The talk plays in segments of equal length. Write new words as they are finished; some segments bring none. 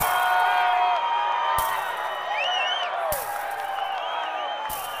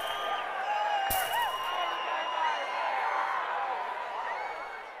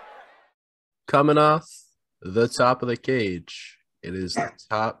Coming off the top of the cage, it is the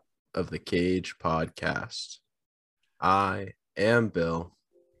Top of the Cage podcast. I am Bill,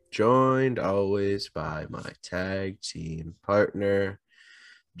 joined always by my tag team partner,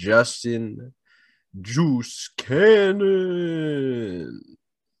 Justin Juice Cannon.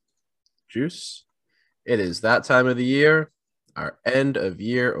 Juice, it is that time of the year. Our end of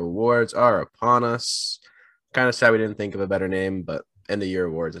year awards are upon us. Kind of sad we didn't think of a better name, but end of year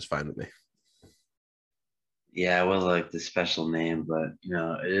awards is fine with me. Yeah, I would like the special name, but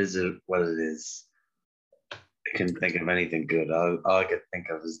it is what it is. I couldn't think of anything good. All I could think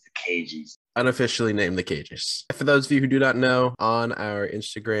of is the Cagies. Unofficially named the Cages. For those of you who do not know, on our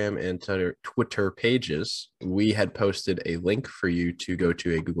Instagram and Twitter pages, we had posted a link for you to go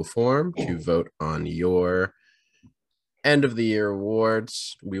to a Google form to vote on your end of the year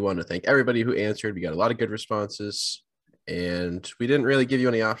awards. We want to thank everybody who answered. We got a lot of good responses, and we didn't really give you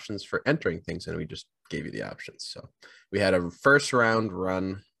any options for entering things, and we just gave you the options. So we had a first round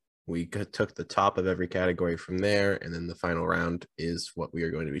run. We took the top of every category from there, and then the final round is what we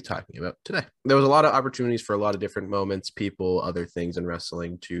are going to be talking about today. There was a lot of opportunities for a lot of different moments, people, other things in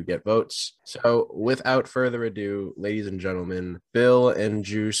wrestling to get votes. So without further ado, ladies and gentlemen, Bill and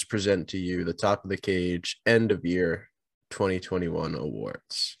Juice present to you the Top of the Cage end of year 2021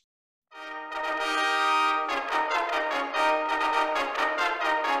 awards.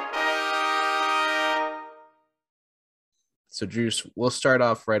 So, Juice, we'll start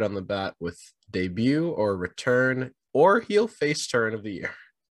off right on the bat with debut or return or heel face turn of the year.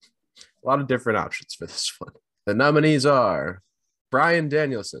 A lot of different options for this one. The nominees are Bryan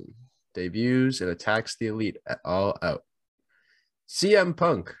Danielson, debuts and attacks the Elite at All Out. CM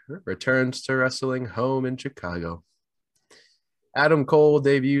Punk returns to wrestling home in Chicago. Adam Cole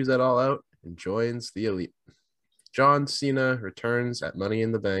debuts at All Out and joins the Elite. John Cena returns at Money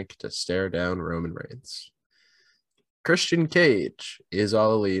in the Bank to stare down Roman Reigns. Christian Cage is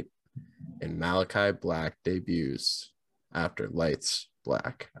All Elite, and Malachi Black debuts after Lights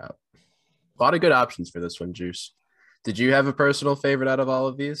Black Out. A lot of good options for this one, Juice. Did you have a personal favorite out of all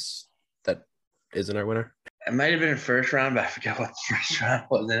of these that isn't our winner? It might have been a first round, but I forgot what the first round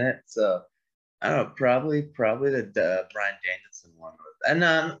was in it. So I don't know, probably the Bryan Danielson one. And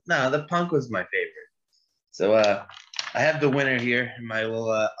no, the Punk was my favorite. So I have the winner here in my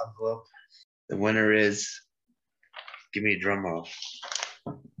little envelope. The winner is. Give me a drum roll.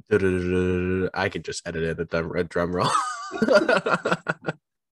 I could just edit in a drum roll.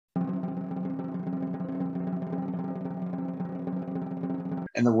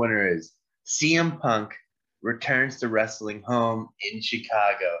 And the winner is CM Punk returns to wrestling home in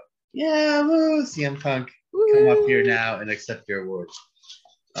Chicago. Yeah, woo, CM Punk. Come up here now and accept your award.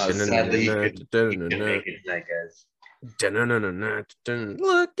 Sadly, you couldn't make it tonight, guys.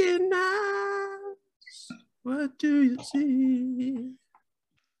 Looking nice. What do you see?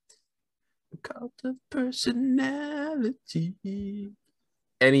 Cult of personality.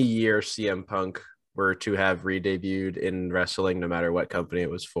 Any year CM Punk were to have re-debuted in wrestling, no matter what company it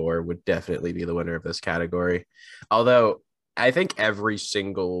was for, would definitely be the winner of this category. Although I think every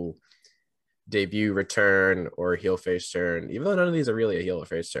single debut, return, or heel face turn, even though none of these are really a heel or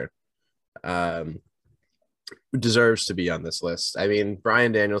face turn, deserves to be on this list. I mean,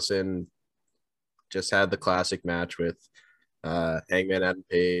 Bryan Danielson just had the classic match with Hangman Adam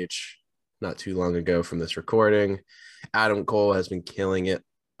Page not too long ago from this recording. Adam Cole has been killing it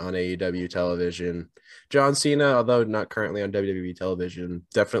on AEW television. John Cena, although not currently on WWE television,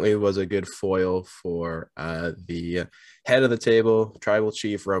 definitely was a good foil for the head of the table, Tribal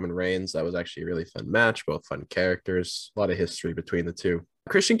Chief Roman Reigns. That was actually a really fun match, both fun characters, a lot of history between the two.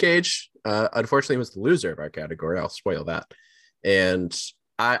 Christian Cage, unfortunately, was the loser of our category. I'll spoil that. And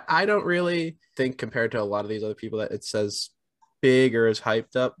I don't really think, compared to a lot of these other people, that it says big or is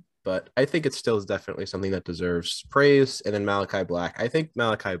hyped up, but I think it still is definitely something that deserves praise. And then Malachi Black. I think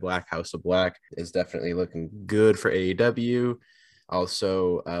Malachi Black, House of Black, is definitely looking good for AEW.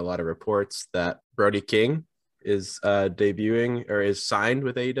 Also, a lot of reports that Brody King is debuting or is signed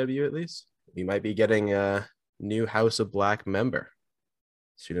with AEW at least. We might be getting a new House of Black member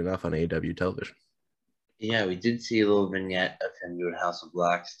soon enough on AEW television. Yeah, we did see a little vignette of him doing House of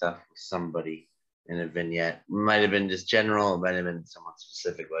Black stuff with somebody in a vignette. Might have been just general, it might have been someone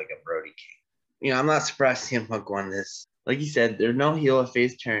specific like a Brody King. I'm not surprised CM Punk won this. Like you said, there are no heel or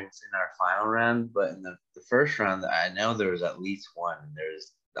face turns in our final round, but in the first round, I know there was at least one.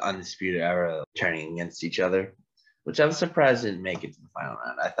 There's the Undisputed Era turning against each other, which I was surprised didn't make it to the final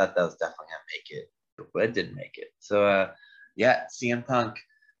round. I thought that was definitely going to make it, but it didn't make it. So, yeah, CM Punk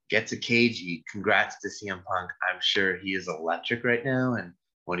gets a cagey. Congrats to CM Punk. I'm sure he is electric right now and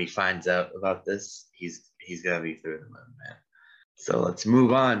when he finds out about this, he's gonna be through the moon, man. So let's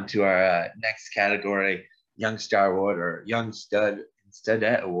move on to our next category, Young Star Award or Young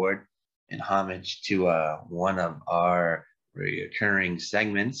Studette Award, in homage to one of our recurring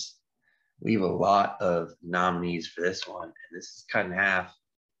segments. We have a lot of nominees for this one, and this is cut in half.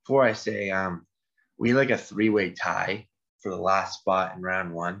 Before I say, we had like a three-way tie for the last spot in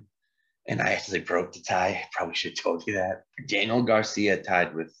round one, and I actually broke the tie. I probably should have told you that. Daniel Garcia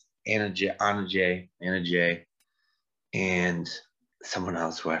tied with Anna Jay, and someone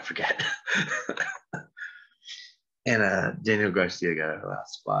else who I forget. And Daniel Garcia got our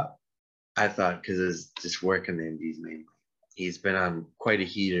last spot. I thought because it's just working the Indies mainly. He's been on quite a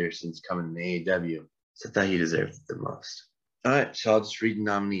heater since coming to AEW, so I thought he deserved it the most. All right, so I'll just read the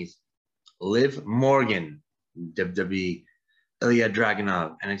nominees. Liv Morgan, WWE. Ilya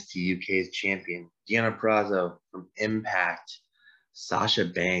Dragunov, NXT UK's champion. Deonna Purrazzo from Impact. Sasha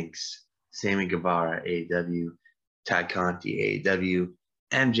Banks. Sammy Guevara, AEW. Ty Conti, AEW.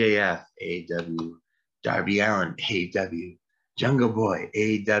 MJF, AEW. Darby Allin, AEW. Jungle Boy,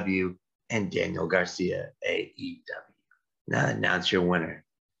 AEW. And Daniel Garcia, AEW. Now announce your winner.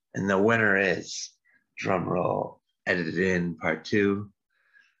 And the winner is, drumroll, edited in part 2.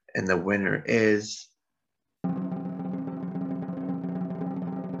 And the winner is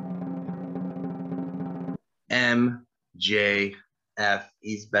MJF.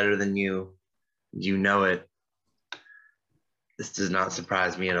 He's better than you. You know it. This does not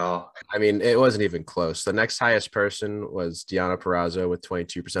surprise me at all. I mean, it wasn't even close. The next highest person was Deonna Purrazzo with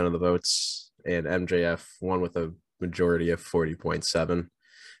 22% of the votes, and MJF won with a majority of 40.7.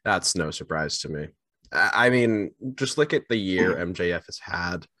 That's no surprise to me. I mean, just look at the year MJF has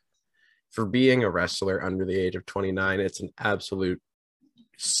had. For being a wrestler under the age of 29, it's an absolute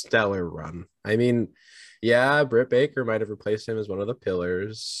stellar run. I mean, yeah, Britt Baker might have replaced him as one of the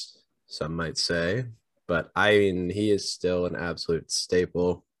pillars, some might say, but I mean, he is still an absolute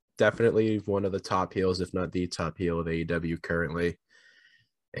staple. Definitely one of the top heels, if not the top heel of AEW currently.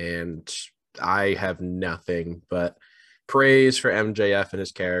 And I have nothing but praise for MJF and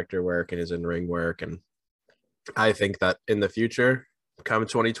his character work and his in-ring work. And I think that in the future, come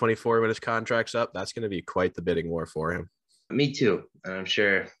 2024 when his contract's up, that's going to be quite the bidding war for him. Me too. And I'm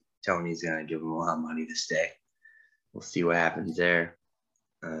sure Tony's going to give him a lot of money to stay. We'll see what happens there.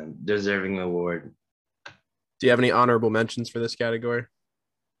 Deserving the award. Do you have any honorable mentions for this category?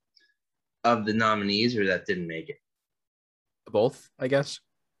 Of the nominees or that didn't make it? Both, I guess.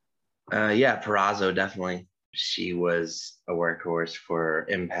 Yeah, Purrazzo, definitely. She was a workhorse for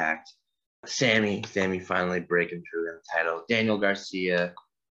Impact. Sammy finally breaking through in the title. Daniel Garcia,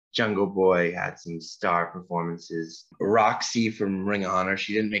 Jungle Boy had some star performances. Roxy from Ring of Honor,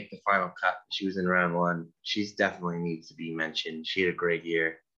 she didn't make the final cut. She was in round one. She's definitely needs to be mentioned. She had a great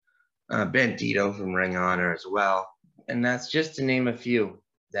year. Bandito from Ring of Honor as well. And that's just to name a few.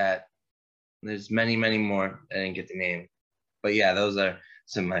 That there's many, many more I didn't get to name. But yeah, those are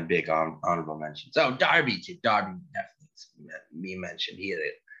some of my big honorable mentions. Oh, Darby too. Darby definitely me mentioned. He had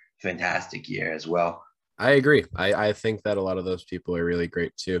a fantastic year as well. I agree. I think that a lot of those people are really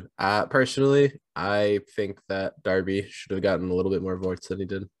great too. Personally, I think that Darby should have gotten a little bit more votes than he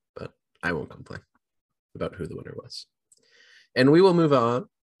did, but I won't complain about who the winner was. And we will move on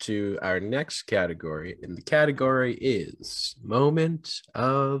to our next category, and the category is Moment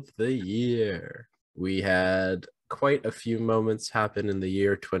of the Year. We had quite a few moments happen in the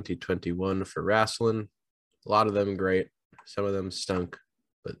year 2021 for wrestling. A lot of them great. Some of them stunk,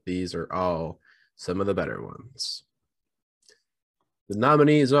 but these are all some of the better ones. The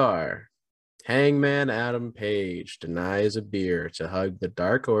nominees are Hangman Adam Page denies a beer to hug the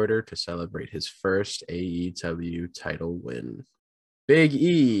Dark Order to celebrate his first AEW title win. Big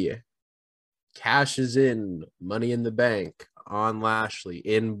E cashes in Money in the Bank on Lashley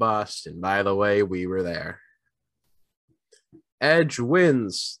in Boston. By the way, we were there. Edge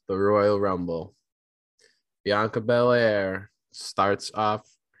wins the Royal Rumble. Bianca Belair starts off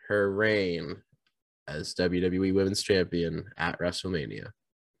her reign as WWE Women's Champion at WrestleMania.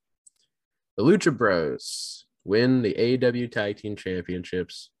 The Lucha Bros win the AEW Tag Team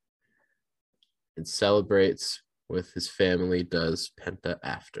Championships and celebrates with his family does Penta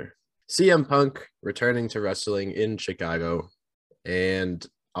after. CM Punk returning to wrestling in Chicago and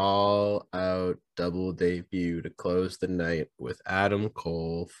all out double debut to close the night with Adam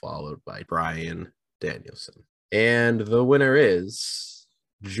Cole followed by Bryan Danielson. And the winner is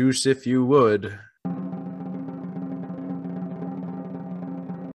Juice If You Would.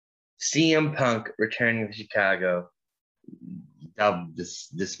 CM Punk returning to Chicago.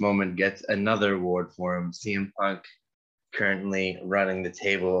 This moment gets another award for him. CM Punk currently running the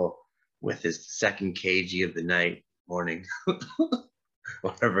table with his second KG of the night, morning,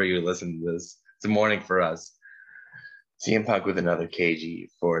 whatever you listen to this. It's a morning for us. CM Punk with another KG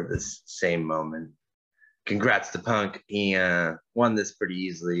for this same moment. Congrats to Punk. He won this pretty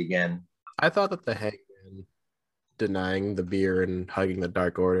easily again. I thought that the Hangman denying the beer and hugging the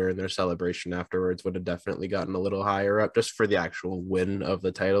Dark Order and their celebration afterwards would have definitely gotten a little higher up just for the actual win of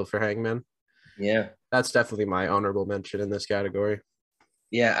the title for Hangman. Yeah. That's definitely my honorable mention in this category.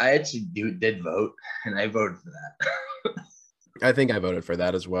 Yeah, I actually did vote, and I voted for that. I think I voted for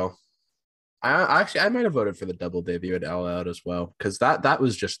that as well. I might have voted for the double debut at All Out as well, because that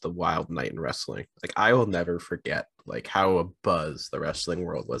was just the wild night in wrestling. Like, I will never forget like how a buzz the wrestling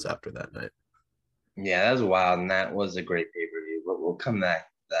world was after that night. Yeah, that was wild, and that was a great pay-per-view, but we'll come back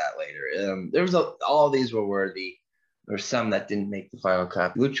to that later. There was all these were worthy. There were some that didn't make the final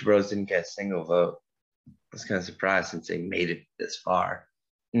cut. Lucha Bros didn't get a single vote. I was kind of surprised since they made it this far.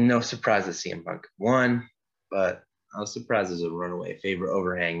 No surprise that CM Punk won, but I was surprised as a runaway favorite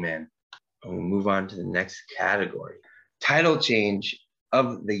over Hangman. And we'll move on to the next category. Title change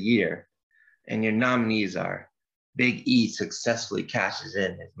of the year. And your nominees are Big E successfully cashes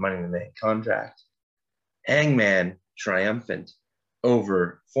in his Money in the Bank contract. Hangman triumphant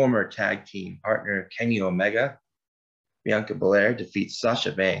over former tag team partner Kenny Omega. Bianca Belair defeats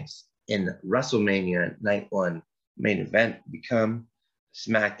Sasha Banks in WrestleMania Night 1 main event to become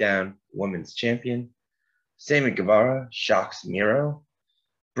SmackDown Women's Champion. Sammy Guevara shocks Miro.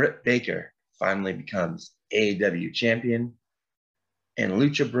 Britt Baker finally becomes AEW champion. And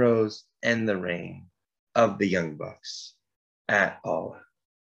Lucha Bros end the reign of the Young Bucks at All Out.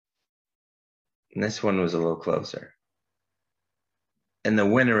 And this one was a little closer. And the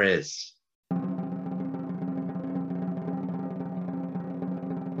winner is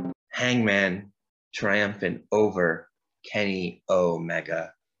Hangman triumphant over Kenny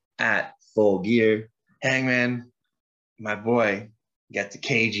Omega at Full Gear. Hangman, my boy, gets a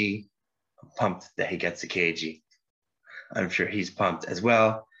KG. I'm pumped that he gets a KG. I'm sure he's pumped as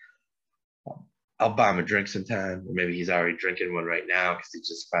well. I'll buy him a drink sometime, or maybe he's already drinking one right now because he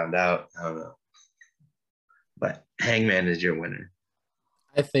just found out. I don't know. But Hangman is your winner.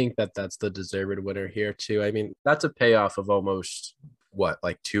 I think that that's the deserved winner here too. I mean, that's a payoff of almost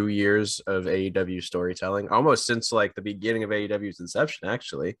like 2 years of AEW storytelling, almost since like the beginning of AEW's inception,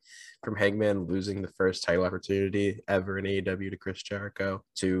 actually, from Hangman losing the first title opportunity ever in AEW to Chris Jericho,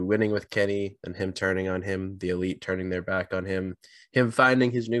 to winning with Kenny and him turning on him, the Elite turning their back on him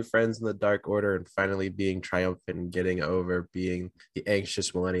finding his new friends in the Dark Order and finally being triumphant and getting over being the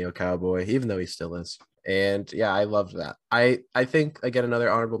anxious millennial cowboy, even though he still is. And yeah, I loved that. I think, again, another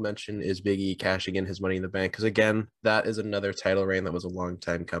honorable mention is Big E cashing in his Money in the Bank, because again, that is another title reign that was a long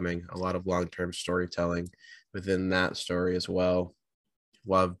time coming. A lot of long-term storytelling within that story as well.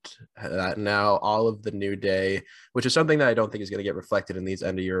 Loved that. Now all of the New Day, which is something that I don't think is going to get reflected in these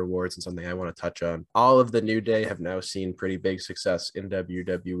end of year awards and something I want to touch on. All of the New Day have now seen pretty big success in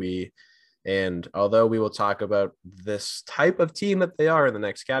WWE. And although we will talk about this type of team that they are in the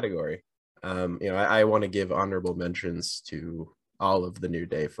next category, I want to give honorable mentions to all of the New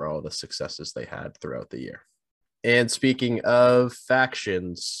Day for all the successes they had throughout the year. And speaking of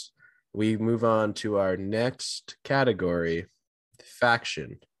factions, we move on to our next category,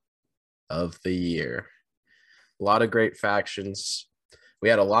 faction of the year. A lot of great factions. We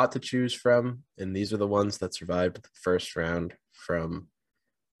had a lot to choose from, and these are the ones that survived the first round from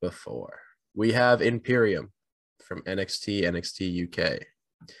before. We have Imperium from NXT UK.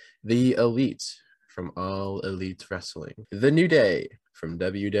 The Elite from All Elite Wrestling. The New Day from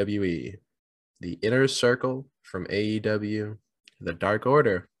WWE. The Inner Circle from AEW. The Dark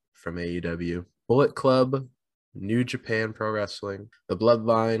Order from AEW. Bullet Club, New Japan Pro Wrestling. The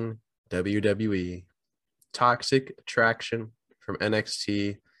Bloodline, WWE. Toxic Attraction from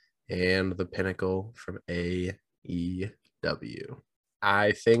NXT. And The Pinnacle from AEW.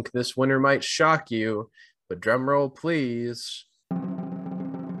 I think this winner might shock you, but drum roll, please.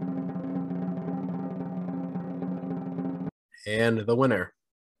 And the winner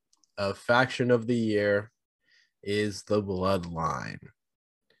of Faction of the Year is the Bloodline.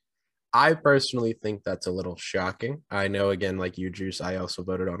 I personally think that's a little shocking. I know, again, like you, Juice, I also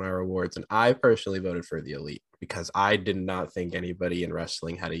voted on our awards, and I personally voted for the Elite because I did not think anybody in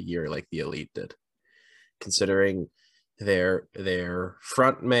wrestling had a year like the Elite did, considering their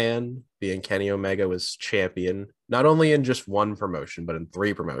front man being Kenny Omega was champion, not only in just one promotion, but in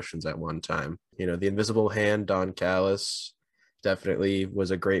 3 promotions at one time. You know, the Invisible Hand, Don Callis, definitely was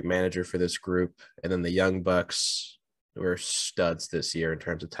a great manager for this group. And then the Young Bucks were studs this year in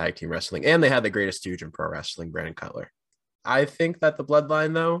terms of tag team wrestling. And they had the greatest stooge in pro wrestling, Brandon Cutler. I think that the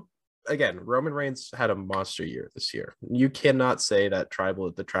Bloodline, though, again, Roman Reigns had a monster year this year. You cannot say that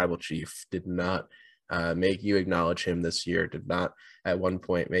the tribal chief did not make you acknowledge him this year, did not at one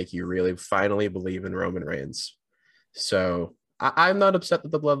point make you really finally believe in Roman Reigns. So I'm not upset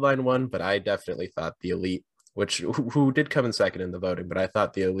that the Bloodline won, but I definitely thought the Elite, which who did come in second in the voting, but I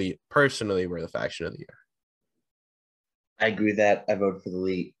thought the Elite personally were the faction of the year. I agree with that. I voted for the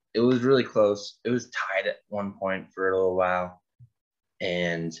Elite. It was really close. It was tied at one point for a little while.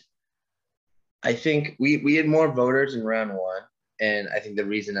 And I think we had more voters in round one. And I think the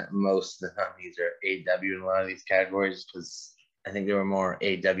reason that most of the nominees are AEW in a lot of these categories is because I think there were more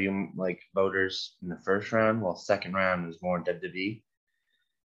AEW like voters in the first round, while second round was more WWE.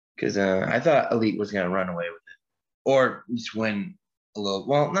 Because I thought Elite was going to run away with it, or just win a little.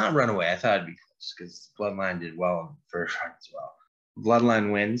 Well, not run away. I thought it'd be close because Bloodline did well in the first round as well.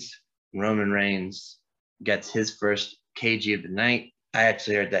 Bloodline wins. Roman Reigns gets his first KG of the night. I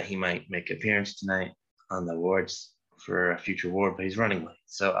actually heard that he might make an appearance tonight on the awards for a future award, but he's running late.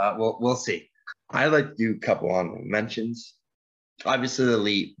 So we'll see. I'd like to do a couple honorable mentions. Obviously the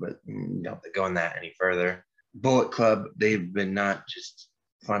Elite, but don't go in that any further. Bullet Club, they've been not just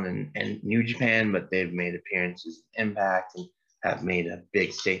fun in New Japan, but they've made appearances in Impact and have made a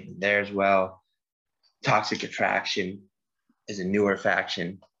big statement there as well. Toxic Attraction is a newer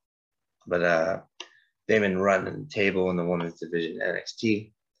faction, but they've been running the table in the women's division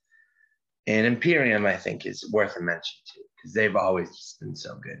NXT. And Imperium, I think, is worth a mention too, because they've always just been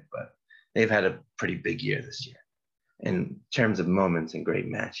so good, but they've had a pretty big year this year in terms of moments and great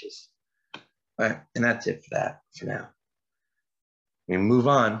matches. All right, and that's it for that for now. We move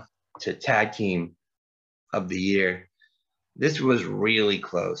on to tag team of the year. This was really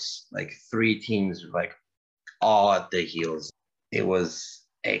close. Like three teams were like all at the heels. It was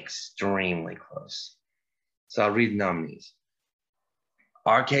extremely close. So I'll read the nominees.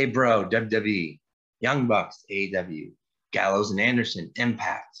 RK Bro, WWE. Young Bucks, AEW. Gallows and Anderson,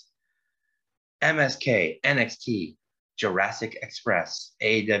 Impact. MSK, NXT. Jurassic Express,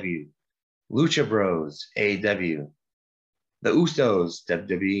 AEW. Lucha Bros, AEW. The Usos,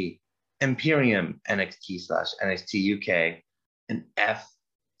 WWE. Imperium, NXT/NXT UK. And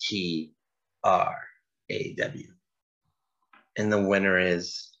FTR, AEW. And the winner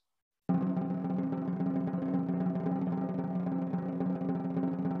is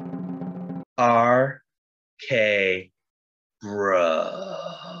RK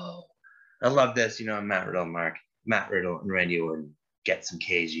Bro. I love this. Matt Riddle and Randy Orton get some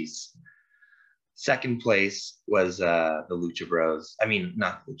KGs. Second place was the Lucha Bros. I mean,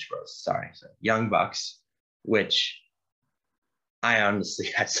 not Lucha Bros. Sorry, Young Bucks, which I honestly,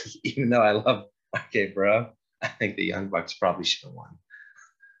 even though I love RK Bro, I think the Young Bucks probably should have won.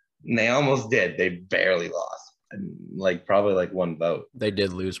 And they almost did. They barely lost. Probably one vote. They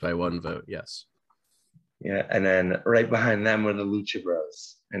did lose by one vote, yes. Yeah, and then right behind them were the Lucha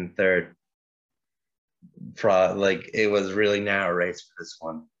Bros in third. It was really narrow race for this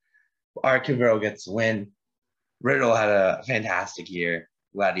one. RK Bro gets the win. Riddle had a fantastic year.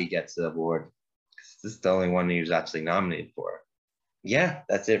 Glad he gets the award. This is the only one he was actually nominated for. Yeah,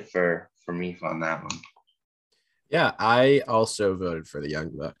 that's it for me on that one. Yeah, I also voted for the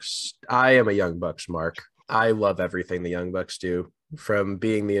Young Bucks. I am a Young Bucks mark. I love everything the Young Bucks do, from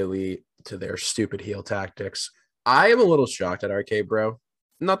being the Elite to their stupid heel tactics. I am a little shocked at RK Bro.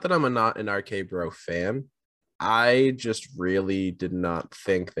 Not that I'm not an RK Bro fan. I just really did not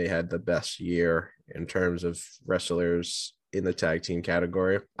think they had the best year in terms of wrestlers in the tag team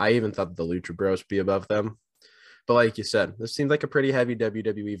category. I even thought the Lucha Bros be above them. But like you said, this seems like a pretty heavy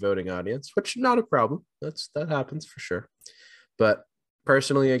WWE voting audience, which not a problem. That happens for sure. But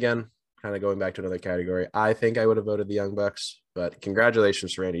personally, again, kind of going back to another category, I think I would have voted the Young Bucks. But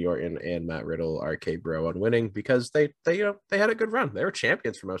congratulations to Randy Orton and Matt Riddle, RK Bro, on winning, because they had a good run. They were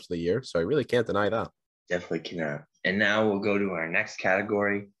champions for most of the year, so I really can't deny that. Definitely cannot. And now we'll go to our next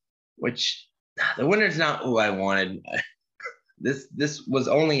category, which the winner's not who I wanted. This was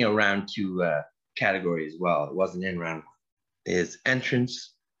only a round two category as well. It wasn't in round one. Is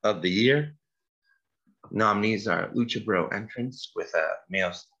entrance of the year. Nominees are Lucha Bro entrance with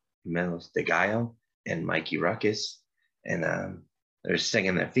Melos de Gallo and Mikey Ruckus. And they're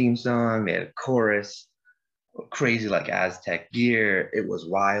singing their theme song. They had a chorus, crazy like Aztec gear. It was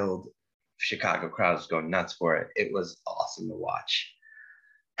wild. Chicago crowd was going nuts for it. It was awesome to watch.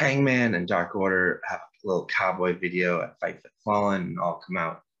 Hangman and Dark Order have a little cowboy video at Fight Fit Fallen and all come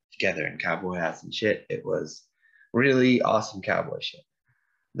out together in cowboy hats and shit. It was really awesome cowboy shit.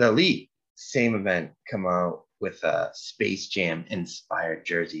 The Elite, same event, come out with Space Jam inspired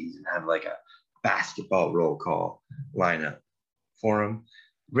jerseys and have like a basketball roll call lineup for him.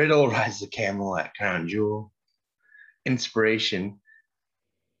 Riddle, Rise of Camelot, Crown Jewel. Inspiration,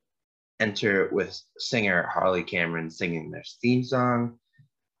 enter with singer Harley Cameron singing their theme song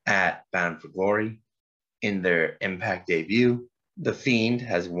at Bound for Glory in their Impact debut. The Fiend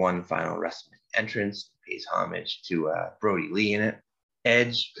has one final WrestleMania entrance, pays homage to Brody Lee in it.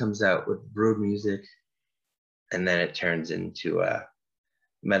 Edge comes out with Brood music, and then it turns into a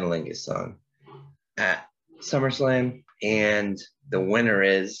Metalingus song at SummerSlam, and the winner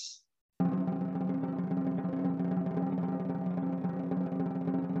is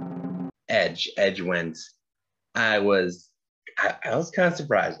Edge. Edge wins. I was kind of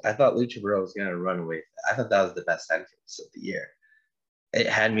surprised. I thought Lucha Bros was gonna run away. I thought that was the best entrance of the year. It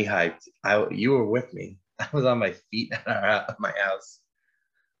had me hyped. You were with me. I was on my feet at my house.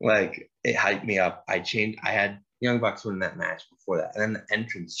 Like, it hyped me up. I had Young Bucks win that match before that, and then the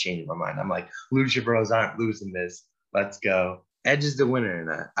entrance changed my mind. I'm like, Lucha Bros aren't losing this. Let's go. Edge is the winner in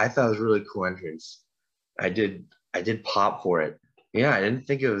that. I thought it was a really cool entrance. I did pop for it. Yeah, I didn't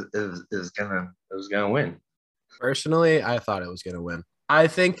think it was gonna win. Personally, I thought it was gonna win. I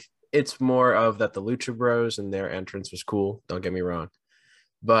think it's more of that the Lucha Bros and their entrance was cool. Don't get me wrong,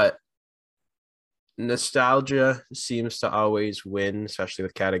 but nostalgia seems to always win, especially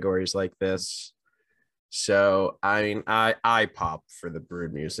with categories like this. So I mean, I pop for the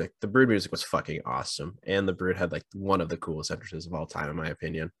Brood music. The Brood music was fucking awesome, and the Brood had like one of the coolest entrances of all time, in my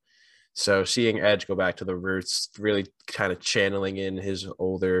opinion. So seeing Edge go back to the roots, really kind of channeling in his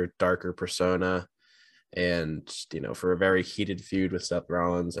older, darker persona, and for a very heated feud with Seth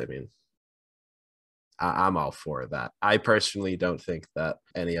Rollins, I mean, I'm all for that. I personally don't think that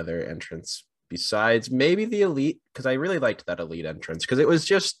any other entrance besides maybe the Elite, because I really liked that Elite entrance because it was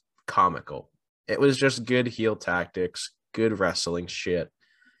just comical. It was just good heel tactics, good wrestling shit,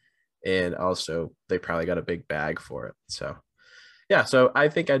 and also they probably got a big bag for it. So yeah, so I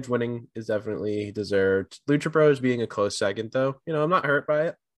think Edge winning is definitely deserved. Lucha Bros being a close second, though, I'm not hurt by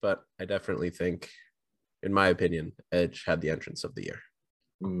it, but I definitely think, in my opinion, Edge had the entrance of the year.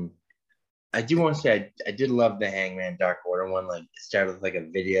 I do want to say I did love the Hangman Dark Order one. Like, it started with like a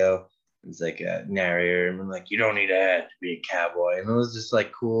video. It's like a narrator, and I'm like, you don't need a head to be a cowboy, and it was just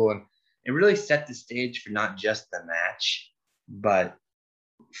like cool, and it really set the stage for not just the match, but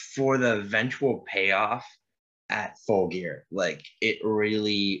for the eventual payoff at Full Gear. Like, it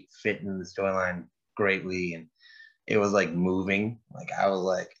really fit in the storyline greatly, and it was like moving. Like, I was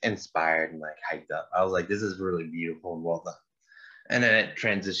like inspired and like hyped up. I was like, this is really beautiful and well done. And then it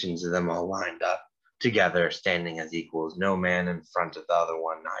transitions to them all lined up together, standing as equals. No man in front of the other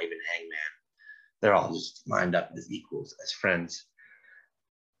one, not even Hangman. They're all just lined up as equals, as friends,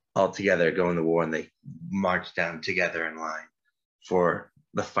 all together going to war, and they march down together in line for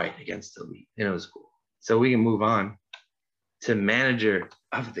the fight against the Elite. And it was cool. So we can move on to Manager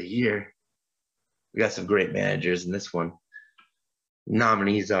of the Year. We got some great managers in this one.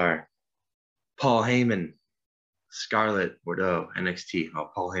 Nominees are Paul Heyman, Scarlett Bordeaux, NXT,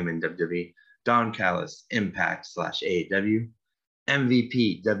 Paul Heyman, WWE, Don Callis, Impact / AEW,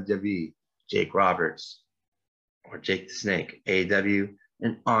 MVP, WWE, Jake Roberts, or Jake the Snake, AEW,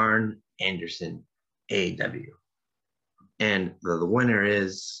 and Arn Anderson, AEW. And the winner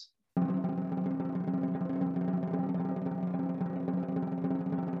is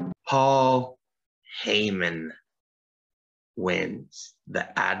Paul Heyman. Wins.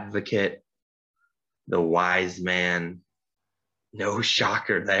 The Advocate, the wise man. No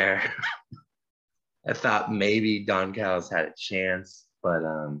shocker there. I thought maybe Don Callis had a chance, but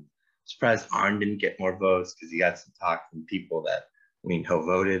surprised Arn didn't get more votes because he got some talk from people that we know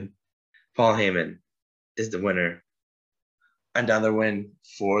voted. Paul Heyman is the winner. Another win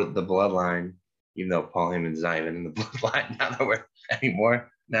for the Bloodline, even though Paul Heyman's not even in the Bloodline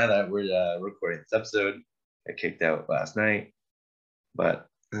now that we're recording this episode. Got kicked out last night, but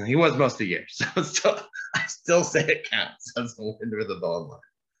he was most of the year, so I still say it counts as a win for the Bloodline.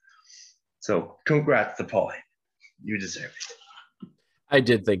 So congrats to Paul Heyman. You deserve it. I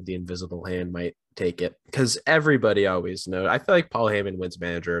did think the Invisible Hand might take it because everybody always knows. I feel like Paul Heyman wins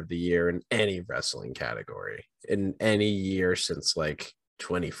Manager of the Year in any wrestling category in any year since like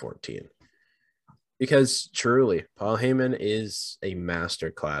 2014. Because truly, Paul Heyman is a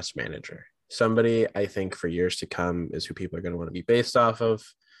masterclass manager. Somebody I think for years to come is who people are going to want to be based off of.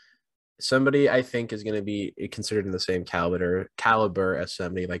 Somebody I think is going to be considered in the same caliber as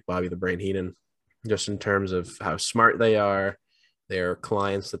somebody like Bobby the Brain Heenan, just in terms of how smart they are, their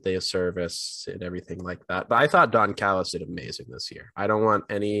clients that they service, and everything like that. But I thought Don Callis did amazing this year. I don't want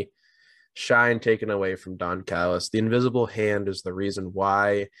any shine taken away from Don Callis. The invisible hand is the reason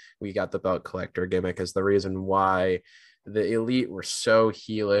why we got the belt collector gimmick, is the reason why the Elite were so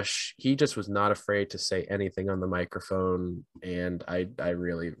heelish. He just was not afraid to say anything on the microphone. And I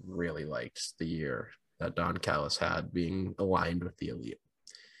really, really liked the year that Don Callis had being aligned with the Elite,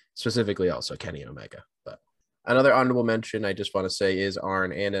 specifically also Kenny Omega. But another honorable mention I just want to say is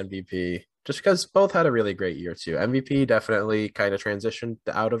Arn and MVP, just because both had a really great year too. MVP definitely kind of transitioned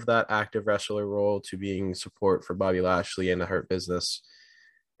out of that active wrestler role to being support for Bobby Lashley in the Hurt Business.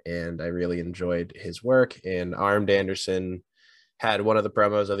 And I really enjoyed his work. And Arn Anderson had one of the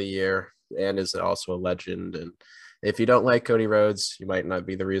promos of the year and is also a legend. And if you don't like Cody Rhodes, you might not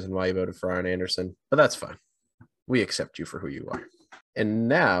be the reason why you voted for Arn Anderson, but that's fine. We accept you for who you are. And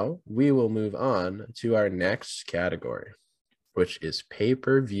now we will move on to our next category, which is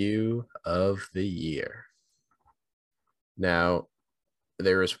pay-per-view of the year. Now,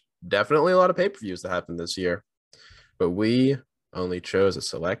 there is definitely a lot of pay-per-views that happened this year, but we only chose a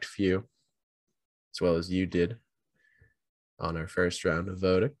select few, as well as you did on our first round of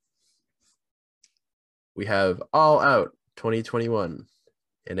voting. We have All Out 2021,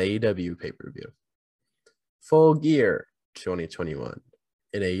 an AEW pay-per-view. Full Gear 2021,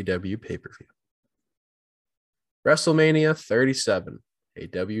 an AEW pay-per-view. WrestleMania 37, a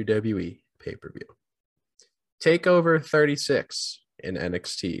WWE pay-per-view. TakeOver 36, an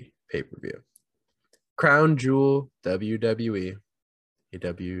NXT pay-per-view. Crown Jewel WWE, a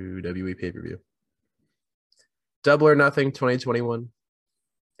WWE pay-per-view. Double or Nothing 2021,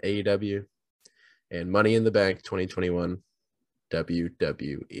 AEW. And Money in the Bank 2021,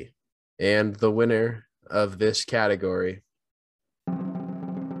 WWE. And the winner of this category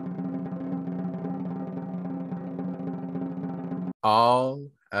All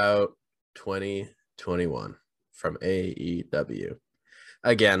Out 2021 from AEW.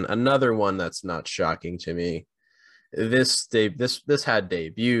 Again, another one that's not shocking to me. This had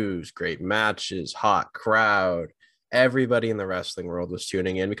debuts, great matches, hot crowd. Everybody in the wrestling world was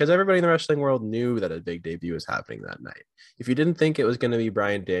tuning in because everybody in the wrestling world knew that a big debut was happening that night. If you didn't think it was going to be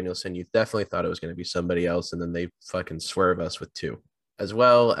Bryan Danielson, you definitely thought it was going to be somebody else, and then they fucking swerve us with two, as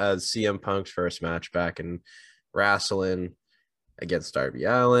well as CM Punk's first match back in wrestling against Darby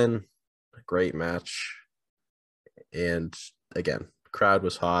Allin. A great match. And again, crowd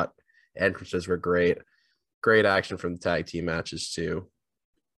was hot. Entrances were great. Great action from the tag team matches too.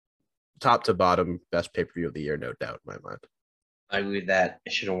 Top to bottom, best pay-per-view of the year, no doubt in my mind. I agree with that.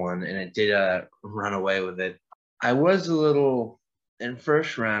 It should have won, and it did run away with it. I was a little in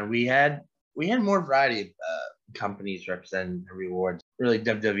first round. We had more variety of companies representing the rewards. Really,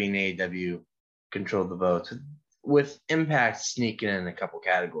 WWE and AEW controlled the votes, with Impact sneaking in a couple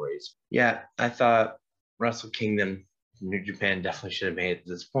categories. Yeah, I thought Wrestle Kingdom, New Japan definitely should have made it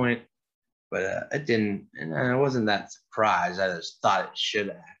to this point, but it didn't, and I wasn't that surprised. I just thought it should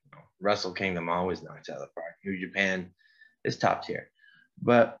have. Wrestle Kingdom always knocks out of the park. New Japan is top tier.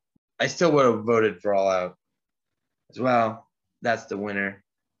 But I still would have voted for All Out as well. That's the winner.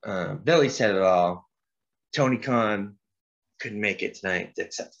 Billy said it all. Tony Khan couldn't make it tonight to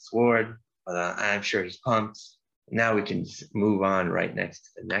accept his award, but I'm sure he's pumped. Now we can move on right next to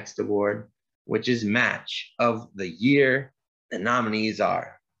the next award, which is Match of the Year. The nominees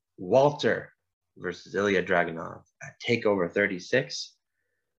are Walter versus Ilya Dragunov at TakeOver 36.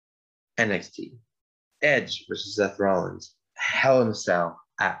 NXT, Edge versus Seth Rollins, Hell in a Cell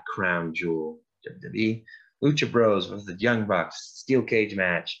at Crown Jewel, WWE, Lucha Bros versus the Young Bucks, Steel Cage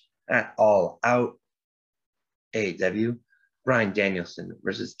match at All Out, AEW, Bryan Danielson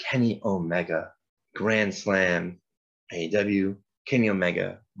versus Kenny Omega, Grand Slam, AEW, Kenny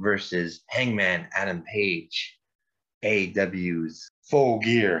Omega versus Hangman Adam Page, AEW's Full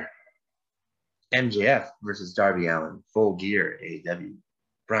Gear, MJF versus Darby Allin, Full Gear, AEW.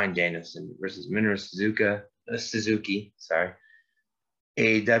 Bryan Danielson versus Minoru Suzuki,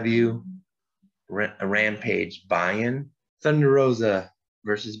 AEW, Rampage buy-in, Thunder Rosa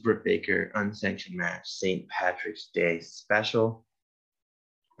versus Britt Baker, unsanctioned match, St. Patrick's Day special,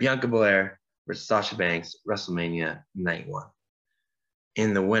 Bianca Belair versus Sasha Banks, WrestleMania Night 1.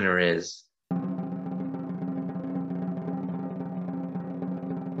 And the winner is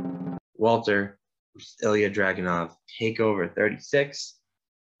Walter versus Ilya Dragunov, TakeOver 36.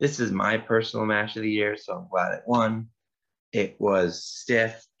 This is my personal match of the year, so I'm glad it won. It was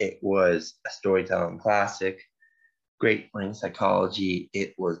stiff. It was a storytelling classic. Great ring psychology.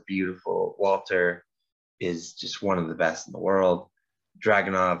 It was beautiful. Walter is just one of the best in the world.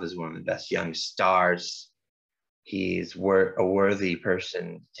 Dragunov is one of the best young stars. He's a worthy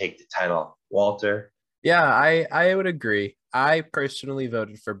person to take the title. Walter. Yeah, I would agree. I personally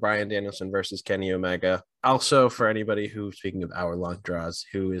voted for Bryan Danielson versus Kenny Omega. Also, for anybody who, speaking of hour-long draws,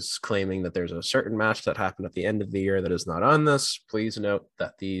 who is claiming that there's a certain match that happened at the end of the year that is not on this, please note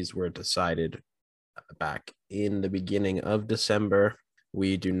that these were decided back in the beginning of December.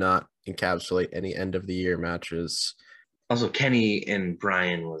 We do not encapsulate any end of the year matches. Also, Kenny and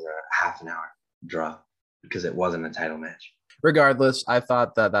Bryan was a half an hour draw because it wasn't a title match. Regardless, I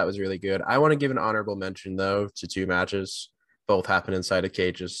thought that was really good. I want to give an honorable mention, though, to two matches. Both happened inside of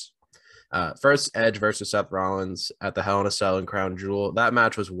cages. First, Edge versus Seth Rollins at the Hell in a Cell and Crown Jewel. That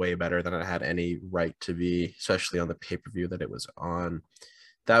match was way better than it had any right to be, especially on the pay-per-view that it was on.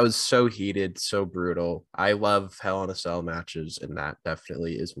 That was so heated, so brutal. I love Hell in a Cell matches, and that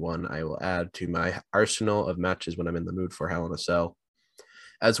definitely is one I will add to my arsenal of matches when I'm in the mood for Hell in a Cell.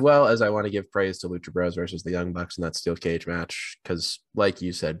 As well as I want to give praise to Lucha Bros versus the Young Bucks in that steel cage match, because like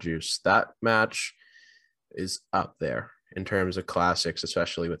you said, Juice, that match is up there in terms of classics,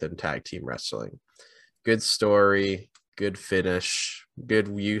 especially within tag team wrestling. Good story, good finish, good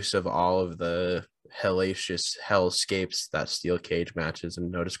use of all of the hellacious hellscapes that steel cage matches,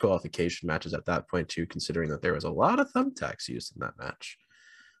 and no disqualification matches at that point too, considering that there was a lot of thumbtacks used in that match.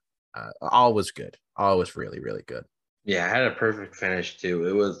 All was good. All was really, really good. Yeah, I had a perfect finish too.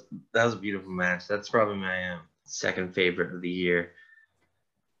 That was a beautiful match. That's probably my second favorite of the year.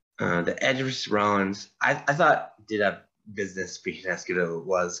 The Edge versus Rollins, I thought did a business being as good as it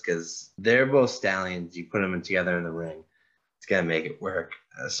was because they're both stallions. You put them together in the ring, it's gonna make it work.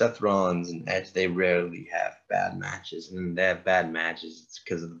 Seth Rollins and Edge, they rarely have bad matches, and they have bad matches. It's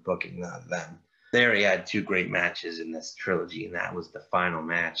because of the booking, not them. They already had two great matches in this trilogy, and that was the final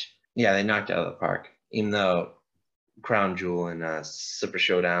match. Yeah, they knocked it out of the park, even though Crown Jewel and Super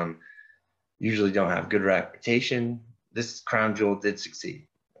Showdown usually don't have good reputation. This Crown Jewel did succeed,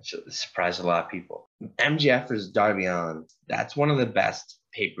 which surprised a lot of people. MJF versus Darby Allin, that's one of the best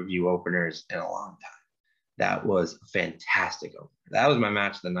pay-per-view openers in a long time. That was a fantastic opener. That was my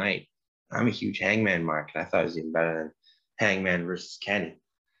match of the night. I'm a huge Hangman mark, and I thought it was even better than Hangman versus Kenny.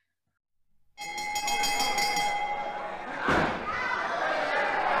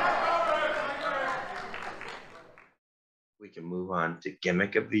 We can move on to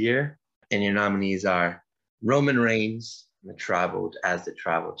Gimmick of the Year. And your nominees are Roman Reigns, the Tribal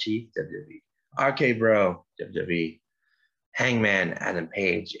Chief, WWE. RK Bro, WWE. Hangman Adam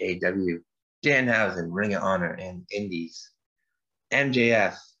Page, AEW. Danhausen, Ring of Honor and Indies.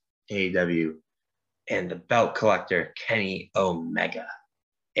 MJF, AEW. And the Belt Collector, Kenny Omega,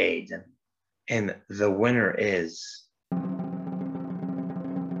 AEW. And the winner is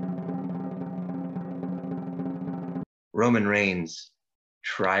Roman Reigns,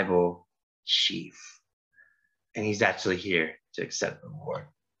 Tribal Chief. And he's actually here to accept the award.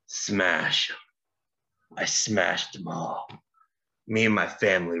 Smash him. I smashed them all. Me and my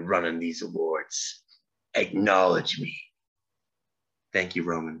family running these awards. Acknowledge me. Thank you,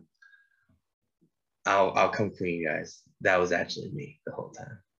 Roman. I'll come clean, you guys. That was actually me the whole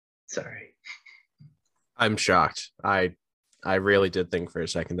time. Sorry. I'm shocked. I really did think for a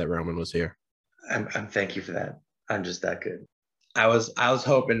second that Roman was here. I'm thank you for that. I'm just that good. I was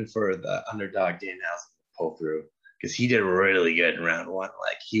hoping for the underdog Danhausen to pull through because he did really good in round one.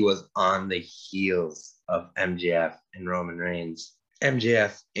 Like he was on the heels of MJF and Roman Reigns.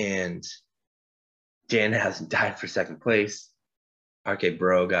 MJF and Danhausen tied for second place. RK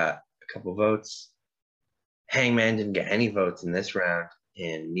Bro got a couple votes. Hangman didn't get any votes in this round,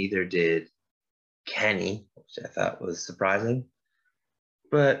 and neither did Kenny, which I thought was surprising.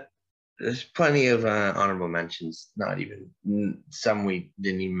 But there's plenty of honorable mentions, not even some we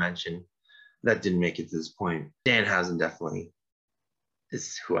didn't even mention that didn't make it to this point. Danhausen definitely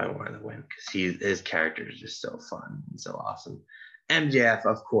is who I wanted to win because his character is just so fun and so awesome. MJF,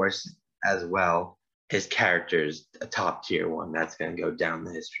 of course, as well. His character is a top tier one. That's going to go down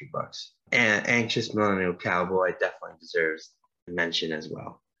the history books. And Anxious Millennial Cowboy definitely deserves a mention as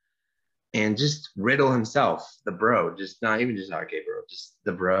well. And just Riddle himself, the bro, just not even just RK Bro, just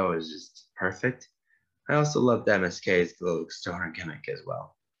the bro is just perfect. I also loved MSK's little story gimmick as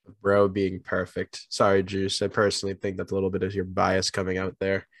well. Bro being perfect. Sorry, Juice. I personally think that's a little bit of your bias coming out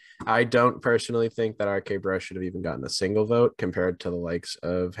there. I don't personally think that RK Bro should have even gotten a single vote compared to the likes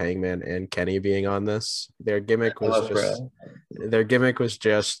of Hangman and Kenny being on this. Their gimmick was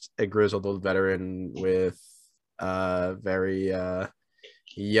just a grizzled old veteran with very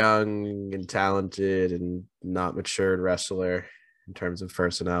young and talented and not matured wrestler in terms of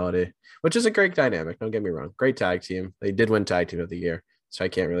personality, which is a great dynamic. Don't get me wrong. Great tag team. They did win tag team of the year, so I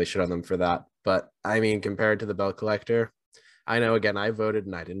can't really shit on them for that. But I mean, compared to the Belt Collector, I know, again, I voted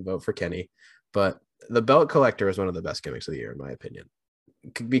and I didn't vote for Kenny, but The belt collector is one of the best gimmicks of the year, in my opinion,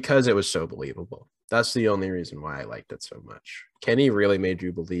 because it was so believable. That's the only reason why I liked it so much. Kenny really made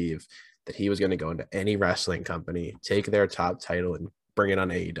you believe that he was going to go into any wrestling company, take their top title, and bring it on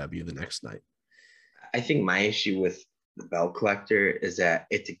AEW the next night. I think my issue with the belt collector is that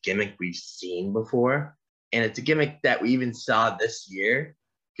it's a gimmick we've seen before, and it's a gimmick that we even saw this year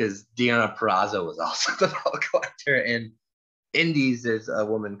because Deonna Purrazzo was also the belt collector. And Indies, there's a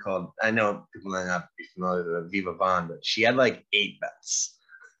woman called, I know people might not be familiar with Viva Vaughn, but she had like 8 belts.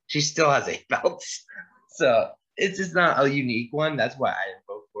 She still has 8 belts. So it's just not a unique one. That's why I didn't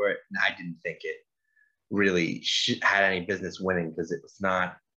vote for it. And I didn't think it really had any business winning because it was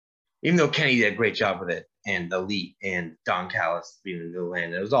not, even though Kenny did a great job with it and Elite and Don Callis being in the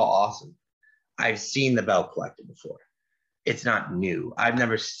land, it was all awesome. I've seen the belt collector before. It's not new. I've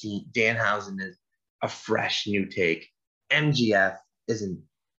never seen Danhausen as a fresh new take. MGF isn't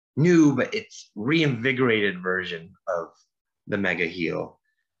new, but it's reinvigorated version of the mega heel.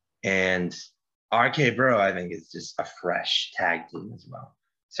 And RK Bro, I think, is just a fresh tag team as well.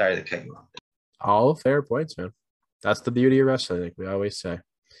 Sorry to cut you off. All fair points, man. That's the beauty of wrestling, like we always say.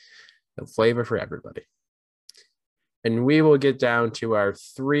 The flavor for everybody. And we will get down to our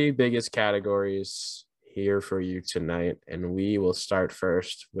 3 biggest categories here for you tonight. And we will start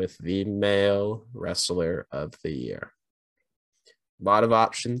first with the male wrestler of the year. A lot of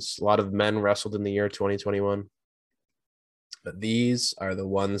options, a lot of men wrestled in the year 2021. But these are the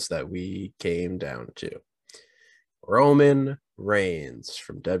ones that we came down to. Roman Reigns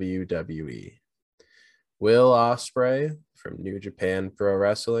from WWE. Will Ospreay from New Japan Pro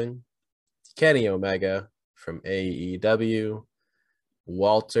Wrestling. Kenny Omega from AEW.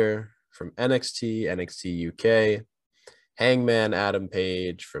 Walter from NXT, NXT UK. Hangman Adam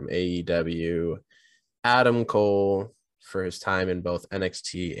Page from AEW. Adam Cole for his time in both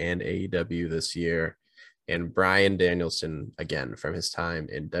NXT and AEW this year, and Bryan Danielson again from his time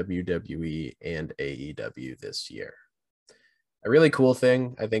in WWE and AEW this year. A really cool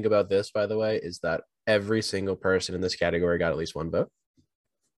thing I think about this, by the way, is that every single person in this category got at least 1 vote.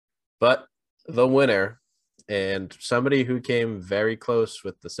 But the winner, and somebody who came very close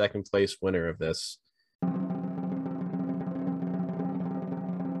with the second place winner of this,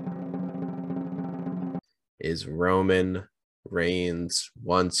 is Roman Reigns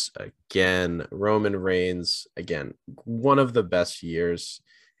once again. Roman Reigns, again, one of the best years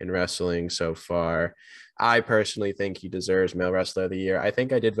in wrestling so far. I personally think he deserves Male Wrestler of the Year. I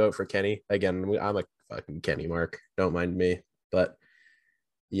think I did vote for Kenny. Again, I'm a fucking Kenny mark. Don't mind me. But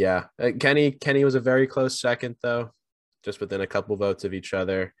yeah, Kenny was a very close second, though, just within a couple votes of each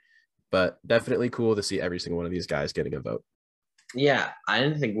other. But definitely cool to see every single one of these guys getting a vote. Yeah, I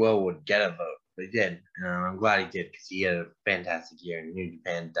didn't think Will would get a vote, but he did. I'm glad he did because he had a fantastic year. And New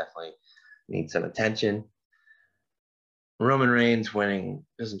Japan definitely needs some attention. Roman Reigns winning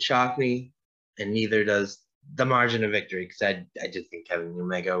doesn't shock me, and neither does the margin of victory because I just think Kevin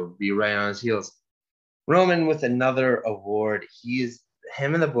Omega would be right on his heels. Roman with another award.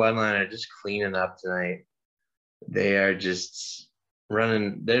 Him and the Bloodline are just cleaning up tonight. They are just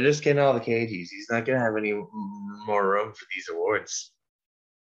running. They're just getting all the cages. He's not going to have any more room for these awards.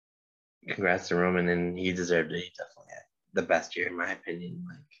 Congrats to Roman, and he deserved it. He definitely had the best year, in my opinion.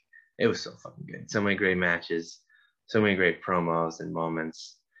 Like, it was so fucking good. So many great matches, so many great promos and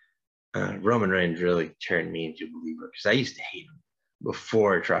moments. Roman Reigns really turned me into a believer because I used to hate him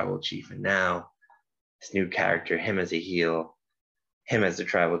before Tribal Chief, and now this new character, him as a heel, him as the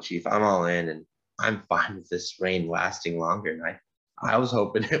Tribal Chief, I'm all in, and I'm fine with this reign lasting longer. And I was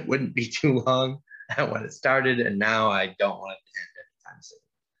hoping it wouldn't be too long when it started, and now I don't want it to end anytime soon.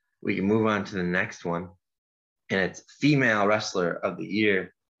 We can move on to the next one, and it's Female Wrestler of the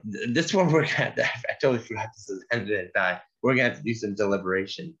Year. This one we're gonna have to, I totally forgot this is the end of the time. We're gonna have to do some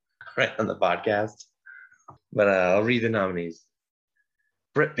deliberation right on the podcast. But I'll read the nominees.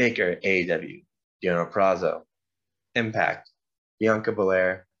 Britt Baker, AEW. Deonna Purrazzo, Impact. Bianca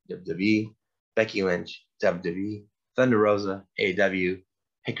Belair, WWE. Becky Lynch, WWE. Thunder Rosa, AEW.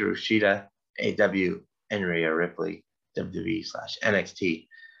 Hikaru Shida, AEW. And Rhea Ripley, WWE/NXT.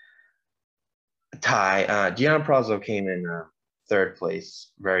 Tie. Deonna Purrazzo came in 3rd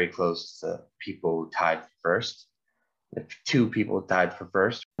place, very close to people who tied for first. 2 people tied for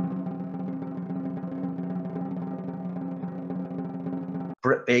first.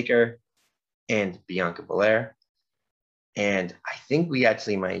 Britt Baker and Bianca Belair. And I think we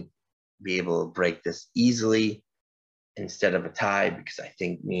actually might be able to break this easily instead of a tie because I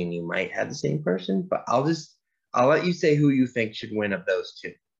think me and you might have the same person. But I'll let you say who you think should win of those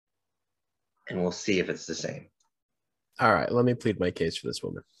 2. And we'll see if it's the same. All right, let me plead my case for this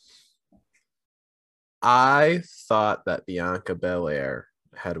woman. I thought that Bianca Belair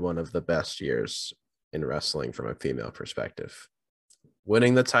had one of the best years in wrestling from a female perspective.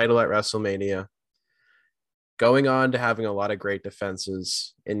 Winning the title at WrestleMania, going on to having a lot of great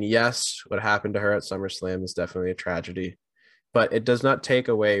defenses. And yes, what happened to her at SummerSlam is definitely a tragedy, but it does not take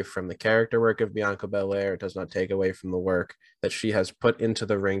away from the character work of Bianca Belair. It does not take away from the work that she has put into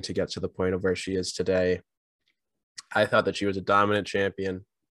the ring to get to the point of where she is today. I thought that she was a dominant champion.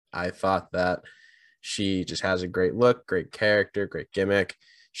 I thought that she just has a great look, great character, great gimmick.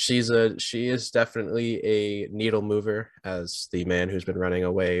 She is definitely a needle mover, as the man who's been running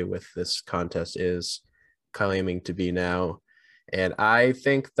away with this contest is claiming to be now. And I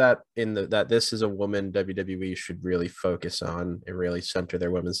think that that this is a woman WWE should really focus on and really center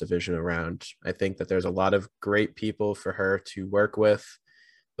their women's division around. I think that there's a lot of great people for her to work with,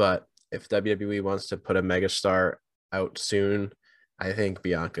 but if WWE wants to put a megastar out soon, I think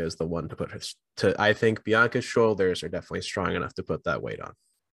Bianca is the one to put her to. I think Bianca's shoulders are definitely strong enough to put that weight on.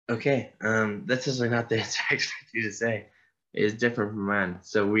 Okay, that's just not the answer I expect you to say. It's different from mine.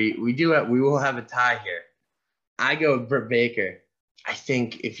 So we will have a tie here. I go with Britt Baker. I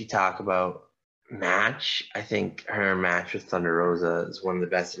think if you talk about match, I think her match with Thunder Rosa is one of the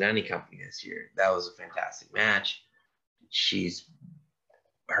best in any company this year. That was a fantastic match.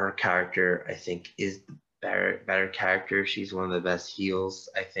 Her character, I think, is the better character. She's one of the best heels.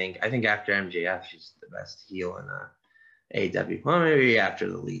 I think after MJF, she's the best heel in AEW. Well, maybe after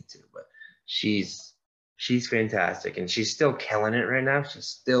the lead too, but she's fantastic, and she's still killing it right now.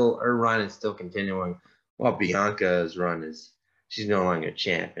 Her run is still continuing. While Bianca's run is, she's no longer a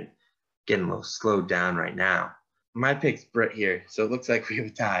champ and getting a little slowed down right now. My pick's Britt here, so it looks like we have a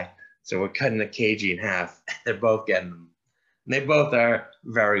tie. So we're cutting the KG in half. They're both getting them. And they both are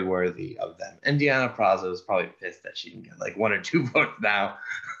very worthy of them. And Deonna Purrazzo is probably pissed that she didn't get like 1 or 2 votes now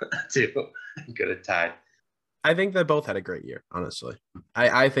to get a tie. I think they both had a great year, honestly.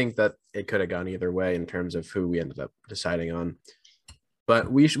 I think that it could have gone either way in terms of who we ended up deciding on.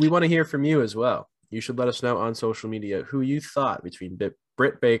 But we want to hear from you as well. You should let us know on social media who you thought between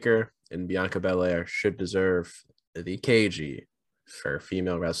Britt Baker and Bianca Belair should deserve the KG for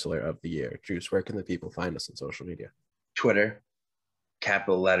Female Wrestler of the Year. Juice, where can the people find us on social media? Twitter,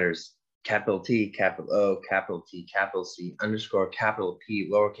 capital letters, capital T, capital O, capital T, capital C, _ capital P,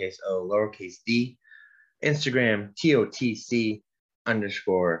 lowercase o, lowercase d. Instagram, TOTC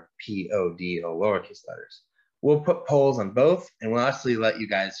 _ PODO, lowercase letters. We'll put polls on both, and we'll actually let you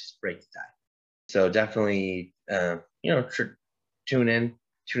guys just break the tie. So definitely, tune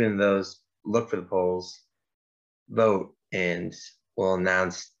in those, look for the polls, vote, and we'll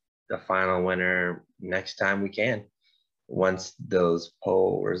announce the final winner next time we can, once those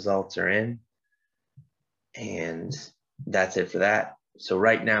poll results are in. And that's it for that. So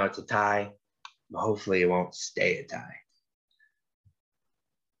right now it's a tie. Hopefully it won't stay a tie.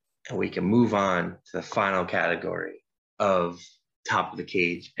 And we can move on to the final category of Top of the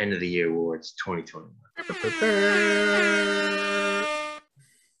Cage End of the Year Awards 2021.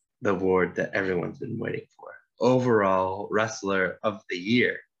 The award that everyone's been waiting for. Overall Wrestler of the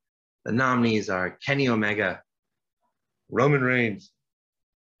Year. The nominees are Kenny Omega, Roman Reigns,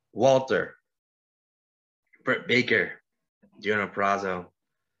 Walter, Britt Baker, Deonna Purrazzo,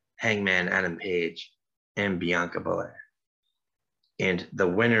 Hangman Adam Page, and Bianca Belair. And the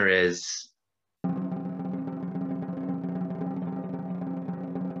winner is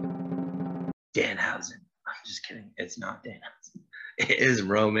Danhausen. I'm just kidding. It's not Danhausen. It is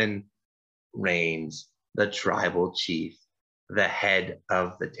Roman Reigns, the tribal chief, the head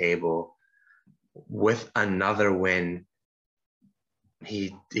of the table, with another win.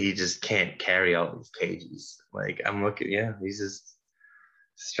 He just can't carry all these cages. Like, I'm looking, he's just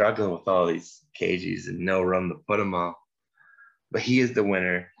struggling with all these cages and no room to put them all. But he is the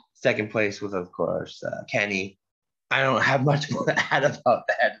winner. Second place was, of course, Kenny. I don't have much more to add about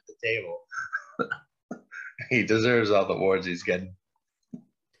the head of the table. He deserves all the awards he's getting.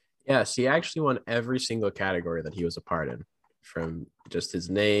 Yes, he actually won every single category that he was a part in, from just his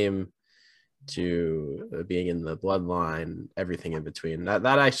name to being in the bloodline, everything in between. That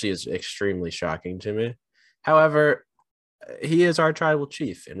actually is extremely shocking to me. However, he is our tribal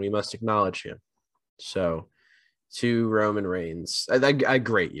chief, and we must acknowledge him. So, to Roman Reigns, a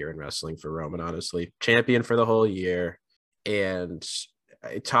great year in wrestling for Roman, honestly. Champion for the whole year, and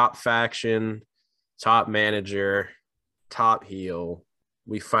a top faction, top manager, top heel.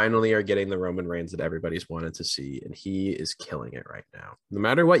 We finally are getting the Roman Reigns that everybody's wanted to see, and he is killing it right now. No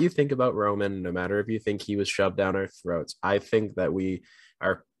matter what you think about Roman, no matter if you think he was shoved down our throats, I think that we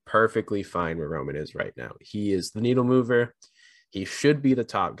are perfectly fine where Roman is right now. He is the needle mover. He should be the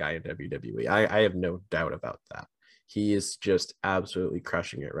top guy in WWE. I have no doubt about that. He is just absolutely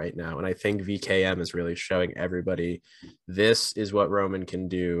crushing it right now. And I think VKM is really showing everybody this is what Roman can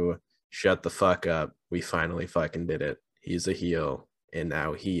do. Shut the fuck up. We finally fucking did it. He's a heel, and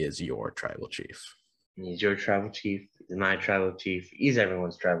now he is your tribal chief. He's your tribal chief. He's my tribal chief. He's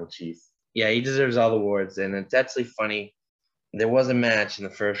everyone's tribal chief. Yeah, he deserves all the awards. And it's actually funny. There was a match in the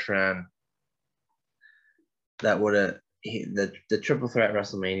first round that would have the triple threat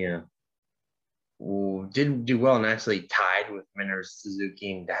WrestleMania didn't do well and actually tied with Minoru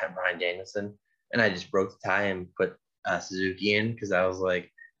Suzuki and Bryan Danielson. And I just broke the tie and put Suzuki in because I was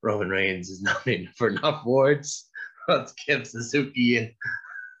like, Roman Reigns is nominated for enough awards. Let's give Suzuki and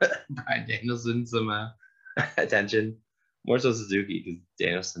Bryan Danielson some attention. More so Suzuki because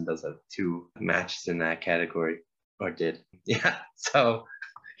Danielson does have 2 matches in that category, or did. Yeah, so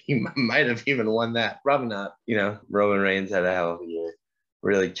he might have even won that. Probably not. You know, Roman Reigns had a hell of a year.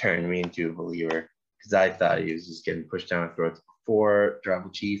 Really turned me into a believer because I thought he was just getting pushed down my throats before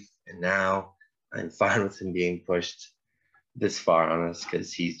Tribal Chief, and now I'm fine with him being pushed this far on us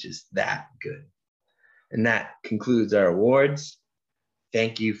because he's just that good. And that concludes our awards.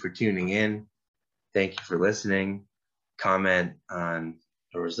 Thank you for tuning in. Thank you for listening. Comment on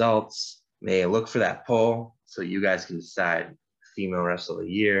the results. May look for that poll so you guys can decide female wrestler of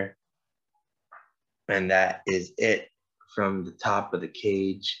the year. And that is it from the Top of the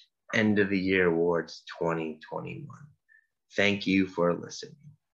Cage End of the Year Awards 2021. Thank you for listening.